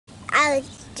I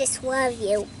just love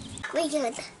you. We're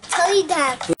gonna tell you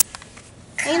that.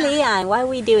 Hey Leon, what are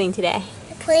we doing today?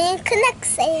 Playing Kinetic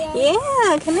Sand.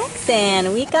 Yeah, Kinetic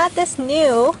Sand. We got this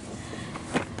new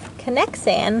Kinetic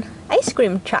Sand ice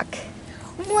cream truck.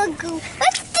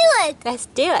 Let's do it. Let's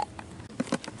do it.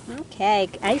 Okay,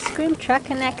 ice cream truck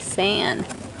Kinetic Sand.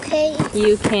 Okay.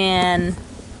 You can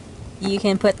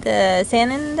put the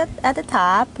sand at the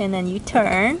top, and then you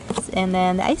turn, and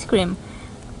then the ice cream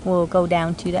will go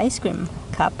down to the ice cream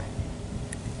cup.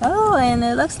 Oh, and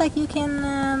it looks like you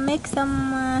can make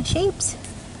some shapes.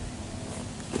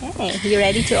 Okay, you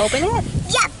ready to open it?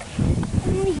 Yep.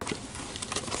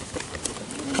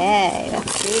 Okay,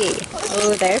 let's see.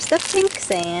 Oh, there's the pink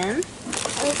sand.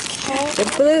 Okay. The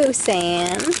blue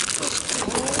sand.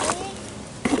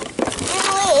 And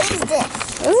what is this?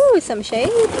 Oh, some shape.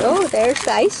 Oh, there's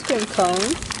the ice cream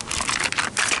cone.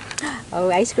 Oh,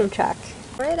 ice cream truck.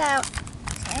 Pour it out.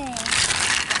 Okay.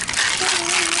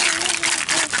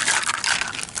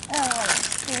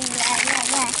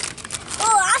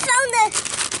 Oh, I found this.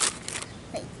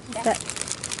 Wait,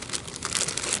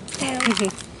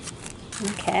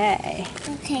 Okay.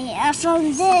 Okay, I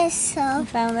found this. So You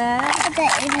found that? put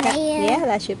that in there. Yeah,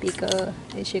 that should be good.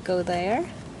 It should go there.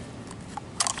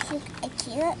 I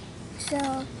can't.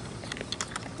 So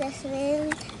this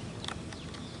one.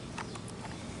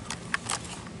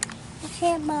 I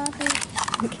can't, Mommy.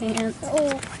 You can't.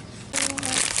 Oh.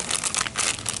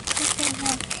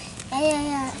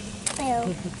 Yeah.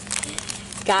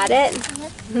 Got it?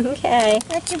 Okay.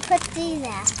 Where'd you put these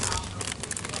at?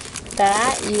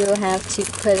 That you have to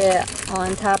put it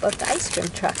on top of the ice cream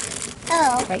truck.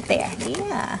 Oh. Right there.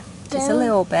 Yeah. Just a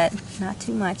little bit. Not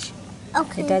too much.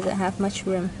 Okay. It doesn't have much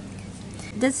room.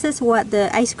 This is what the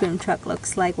ice cream truck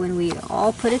looks like when we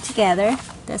all put it together.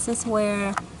 This is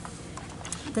the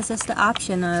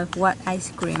option of what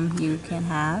ice cream you can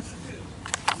have.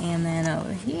 And then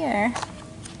over here,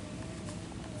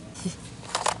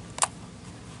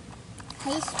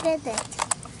 How you spin it?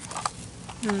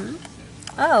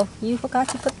 oh, you forgot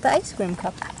to put the ice cream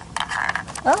cup.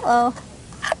 Uh-oh.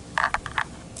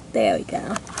 There we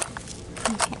go.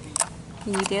 Okay.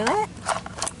 Can you do it?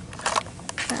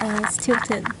 It's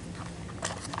tilted.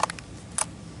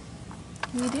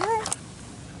 Can you do it?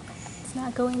 It's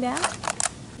not going down?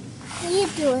 You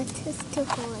do it. It's too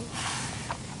cool.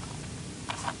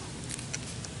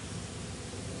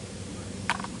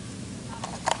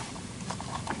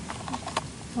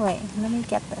 Wait, let me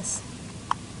get this.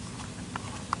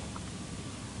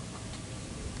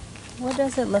 What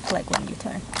does it look like when you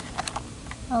turn?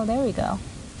 Oh, there we go.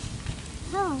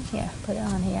 Oh. Here, put it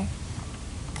on here.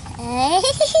 Okay.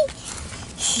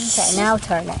 Okay, now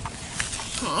turn it.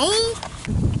 Okay.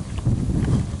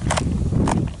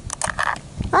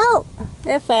 Oh,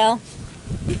 it fell.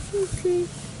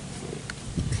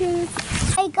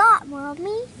 I got,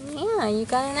 Mommy. Yeah, you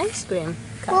got an ice cream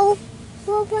cup.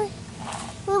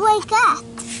 What I get?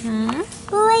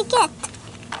 What I get?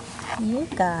 You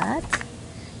got...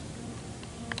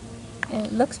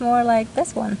 It looks more like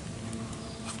this one.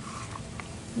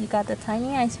 You got the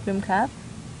tiny ice cream cup.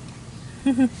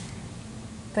 But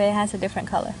it has a different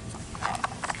color.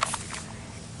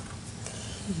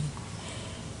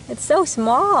 It's so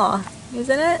small,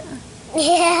 isn't it?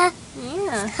 Yeah.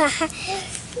 Yeah.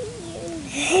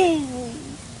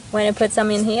 Want to put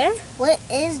some in here? What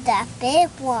is that big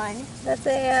one? That's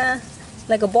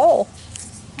like a bowl.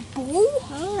 A bowl?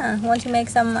 Yeah. Want to make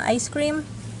some ice cream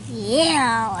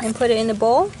Yeah. and put it in the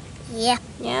bowl? Yeah.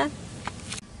 Yeah.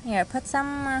 Here, put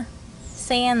some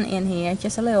sand in here,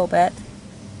 just a little bit.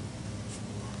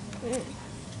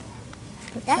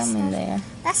 Put some in there.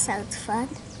 That sounds fun.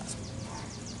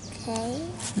 Okay.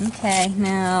 Okay,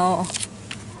 now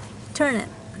turn it.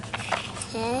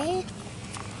 Okay.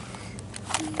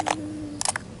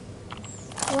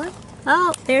 What?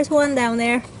 Oh, there's one down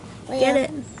there. Where? Get it.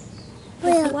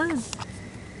 Where? There's one.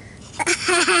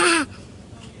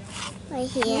 Right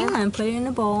here. Yeah, and put it in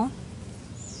the bowl.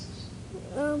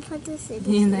 Put this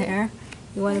In there.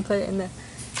 You want to put it in the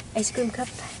ice cream cup?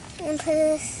 And put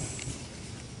this.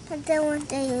 Put that one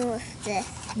thing with this.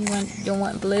 You don't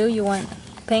want blue, you want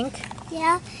pink?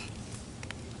 Yeah.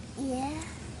 Yeah.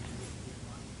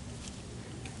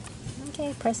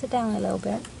 Okay, press it down a little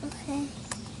bit. Okay.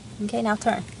 Okay, now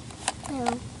turn.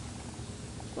 No.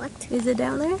 What? Is it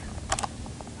down there?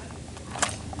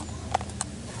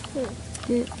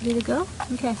 Did it go?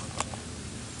 Okay.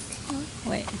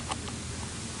 Wait.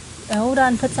 Hold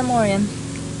on, put some more in.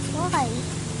 Why?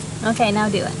 Okay, now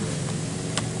do it.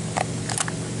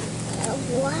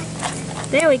 What?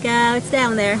 There we go, it's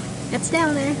down there. It's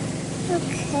down there.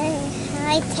 Okay,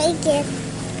 I take it.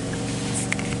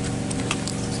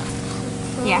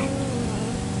 Yeah.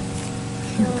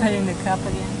 Put it in the cup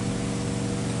again.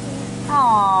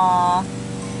 Aww.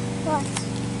 What?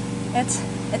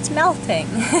 It's melting.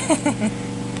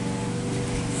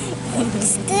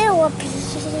 Still up here.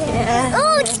 Yeah.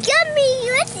 Oh, it's yummy.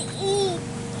 Let's eat.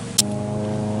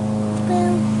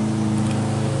 Boom.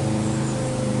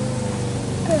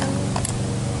 Boom.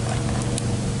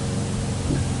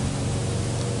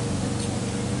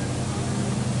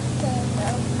 Boom,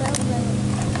 boom, boom, boom.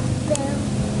 Boom.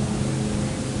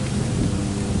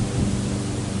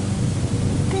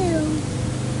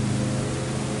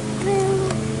 Boom. Boom.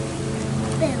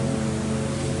 Boom.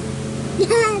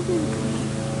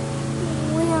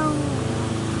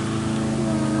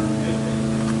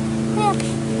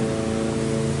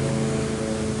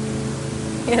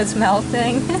 It's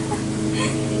melting.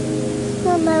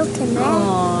 Not melting, right?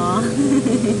 Aww.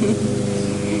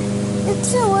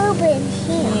 It's a little bit in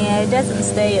here. Yeah, it doesn't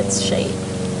stay its shape.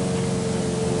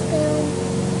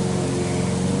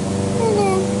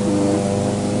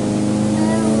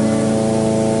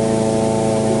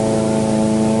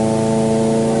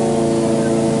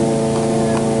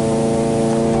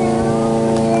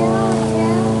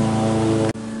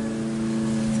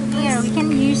 Here, we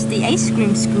can use the ice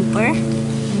cream scooper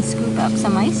and scoop up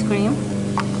some ice cream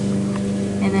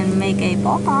and then make a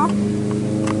ball.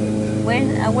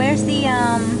 Where's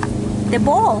the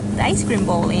bowl, the ice cream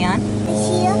bowl, Leon?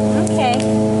 Here. Okay,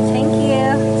 thank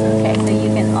you. Okay, so you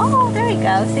can, oh, there you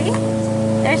go, see?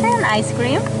 There's an ice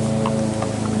cream.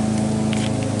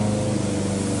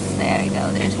 There you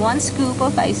go, there's one scoop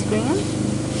of ice cream.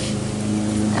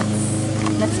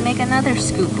 Let's make another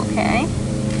scoop, okay?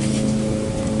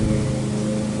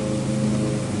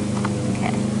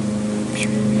 Okay.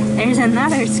 There's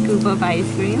another scoop of ice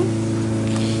cream.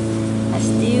 Let's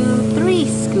do 3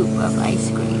 scoops of ice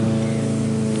cream.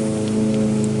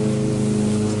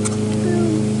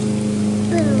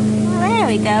 There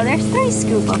we go. There's 3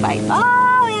 scoops of ice.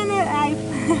 Oh, and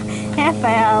it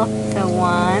fell. So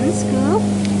 1 scoop,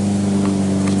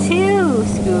 2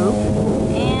 scoop,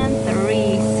 and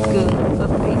 3 scoop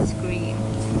of ice cream.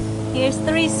 Here's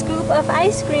 3 scoop of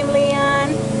ice cream,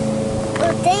 Leon.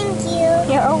 Oh, thank you.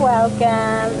 You're welcome.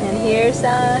 And here's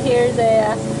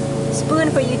a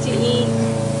spoon for you to eat.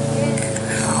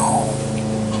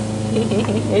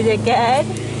 Is it good?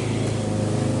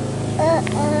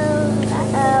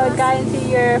 Uh-oh, it got into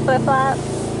your flip-flop.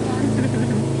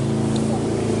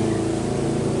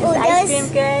 Is the ice cream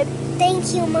good?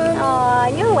 Thank you, Mom. Aw,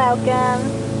 you're welcome.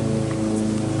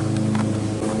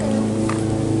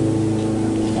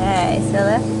 Okay, so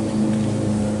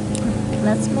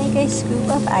let's make a scoop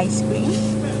of ice cream.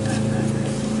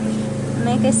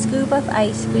 Make a scoop of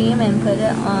ice cream and put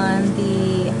it on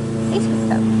the ice cream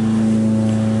cup.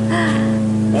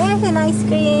 There's an ice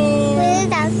cream.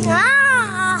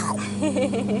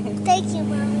 Thank you,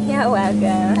 Mom. You're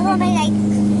welcome. Oh, my life.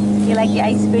 You like the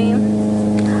ice cream?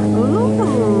 Ooh.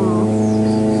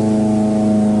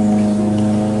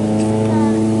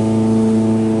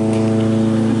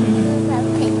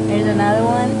 There's another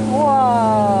one.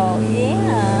 Whoa,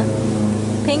 yeah.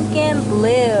 Pink and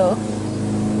blue.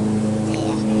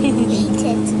 Eat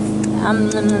it.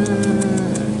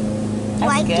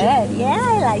 That's Like good. it? Yeah,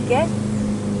 I like it.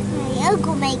 I'll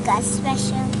go make a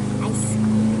special ice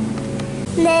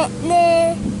cream. Nah,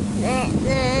 nah, nah,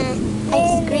 nah.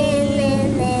 Ice cream.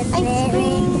 Ice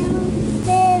cream.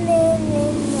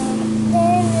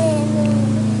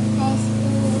 Ice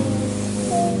cream.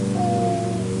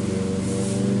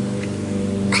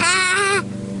 Ah!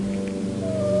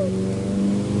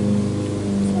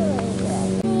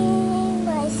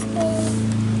 Ice cream.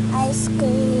 Ice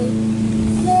cream.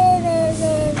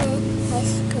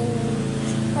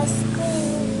 Ice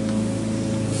cream.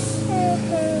 Ice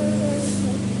cream.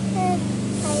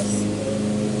 Ice cream.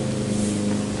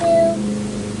 Boom.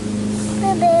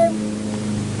 Boom, boom.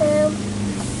 Boom.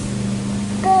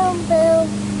 Boom, boom.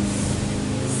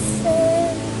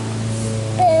 Boom.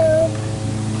 Boom.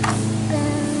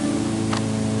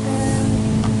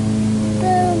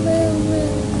 Boom, boom, boom.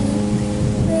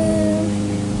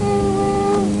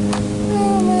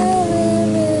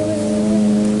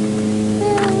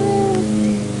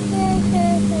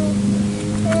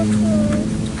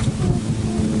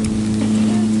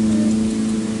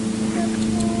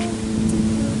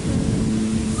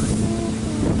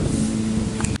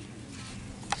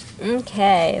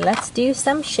 Okay, let's do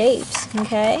some shapes.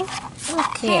 Okay.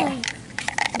 Here.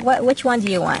 Which one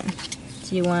do you want?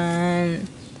 Do you want?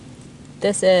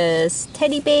 This is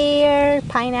teddy bear,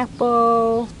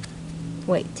 pineapple.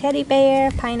 Wait, teddy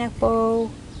bear, pineapple,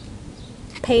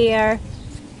 pear,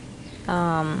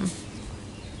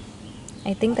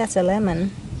 I think that's a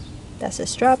lemon. That's a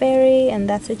strawberry, and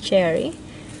that's a cherry.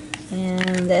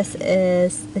 And this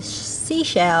is a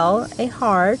seashell, a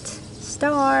heart,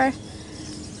 star.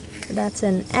 That's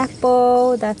an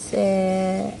apple. That's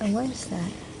a, what is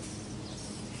that?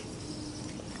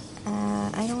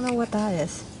 I don't know what that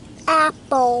is.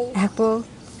 Apple. Apple?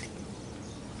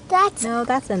 That's. No,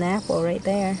 that's an apple right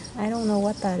there. I don't know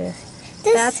what that is.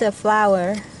 This, That's a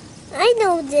flower. I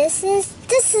know this is.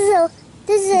 This is a.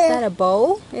 This Is that a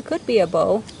bow? It could be a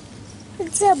bow.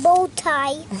 It's a bow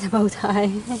tie. It's a bow tie.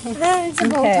 It's a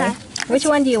bow tie. Which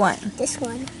one do you want? This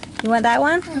one. You want that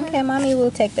one? Okay, Mommy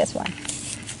will take this one.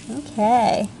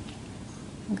 Okay.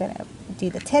 I'm gonna do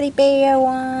the teddy bear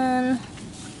one.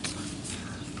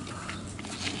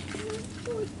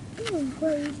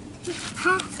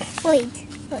 Wait.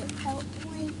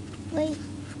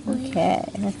 Okay,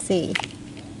 let's see.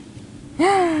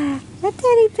 A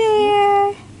teddy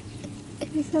bear.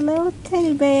 It's a little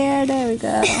teddy bear. There we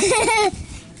go.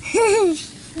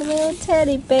 A little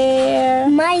teddy bear.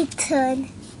 My turn.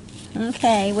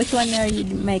 Okay, which one are you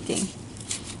making?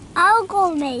 I'll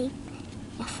go make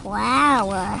a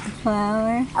flower.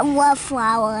 Flower. I love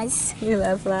flowers. You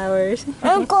love flowers.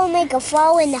 I'm gonna make a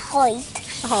flower in the heart.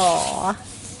 Aww.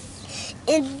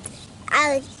 And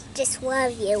I just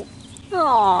love you.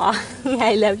 Aww.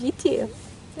 I love you too.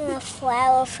 And a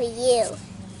flower for you.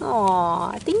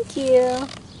 Aww. Thank you.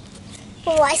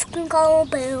 Oh, ice cream cone,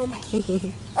 boom.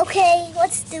 Okay,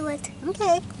 let's do it.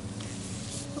 Okay.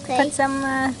 Okay.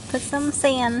 Put some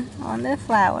sand on the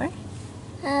flower.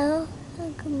 Oh,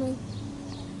 I'm gonna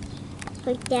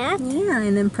like that. Yeah,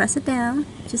 and then press it down.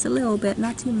 Just a little bit,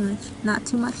 not too much. Not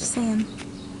too much sand.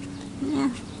 Yeah,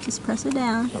 just press it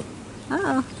down.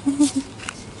 Uh-oh.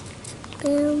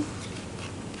 Boom.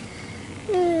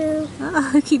 Boom.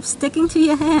 Oh, it keeps sticking to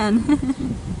your hand.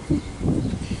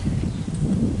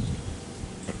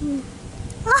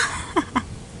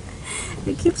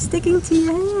 It keeps sticking to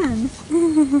your hand.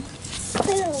 Boom.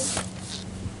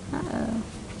 Uh-oh.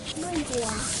 My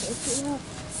glasses.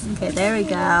 Okay, there we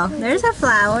go. There's a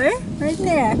flower right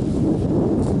there.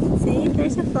 See,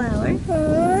 there's a flower.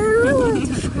 Oh,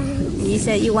 You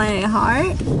said you wanted a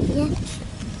heart? yeah.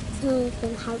 So we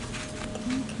can have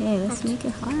Okay, let's make a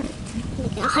heart.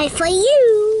 a heart for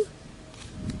you.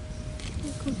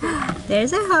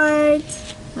 There's a heart.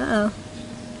 Uh-oh.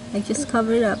 I just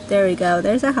covered up. There we go.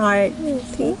 There's a heart.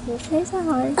 See? There's a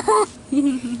heart.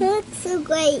 That's so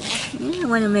great. Yeah, I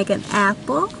want to make an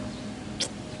apple.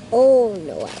 Oh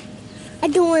no. I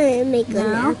don't want to make an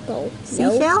No? apple.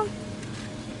 Seashell?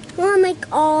 I want to make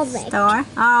all of it. Star?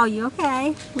 Oh, you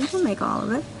okay? We can make all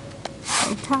of it.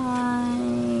 Bow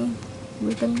tie.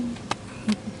 Ribbon.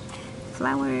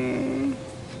 Flower.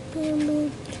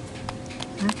 Boom.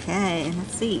 Okay,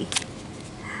 let's see.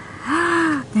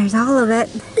 There's all of it.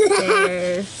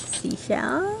 There's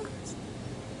seashell,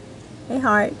 a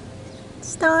heart,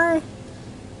 star,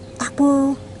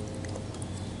 apple,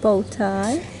 bow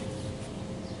tie,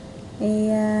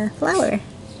 a flower.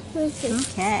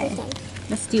 Okay,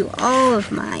 let's do all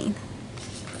of mine.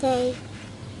 Okay.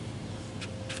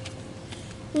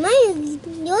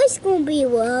 Yours gonna be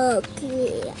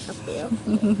lucky.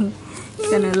 It's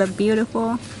gonna look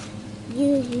beautiful.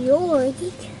 Yours.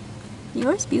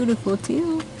 Yours beautiful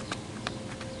too.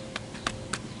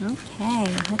 Okay,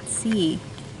 let's see.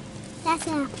 That's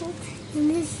apple. And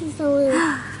this is a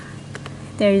little.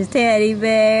 There's a teddy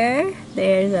bear.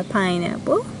 There's a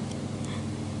pineapple.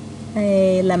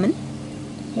 A lemon.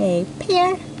 A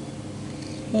pear.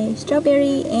 A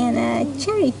strawberry and a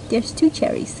cherry. There's 2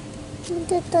 cherries.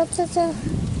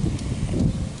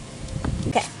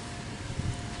 Okay.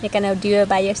 You're gonna do it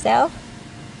by yourself?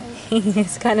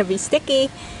 It's gonna be sticky.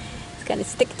 It's gonna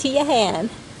stick to your hand.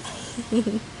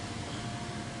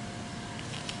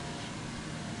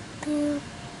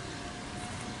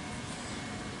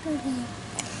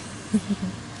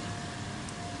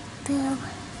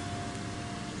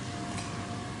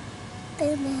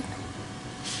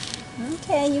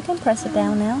 Okay, you can press it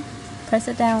down now. Press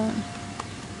it down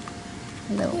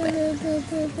a little bit.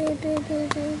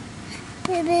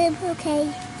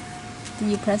 Okay. Do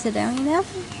you press it down enough?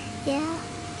 Yeah.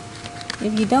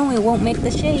 If you don't, it won't make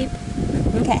the shape.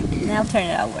 Okay, now turn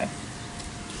it over.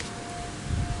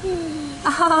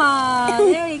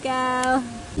 Oh, there you go.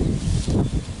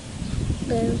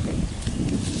 Boom.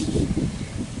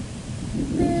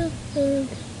 Boom, boom.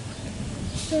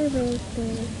 Boom, boom,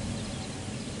 boom.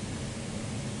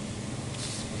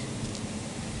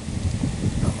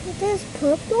 That's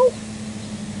purple?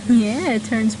 Yeah, it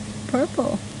turns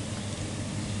purple.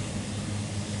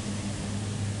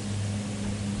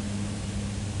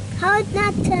 How did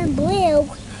not turn blue?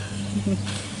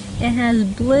 It has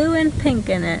blue and pink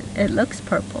in it. It looks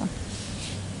purple.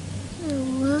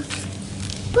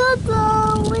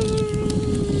 Purple.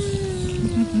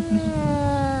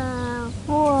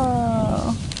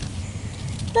 Whoa.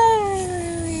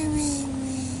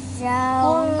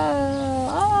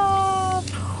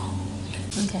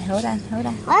 Okay, hold on. What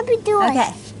are we doing?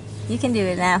 Okay, you can do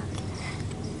it now.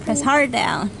 Press hard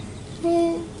down.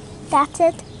 That's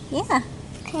it? Yeah.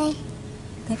 Okay.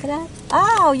 Pick it up.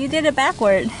 Oh, you did it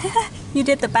backward. You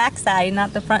did the back side,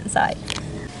 not the front side.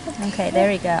 Okay,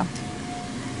 there you go.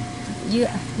 You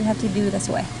have to do this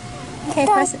way. Okay,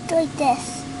 press it. Like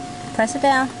this. Press it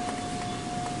down.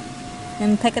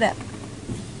 And pick it up.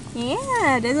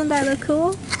 Yeah, doesn't that look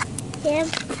cool? Yeah.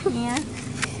 Yeah.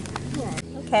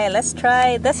 Okay, let's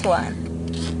try this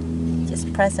one.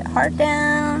 Just press it hard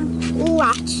down.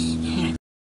 Watch.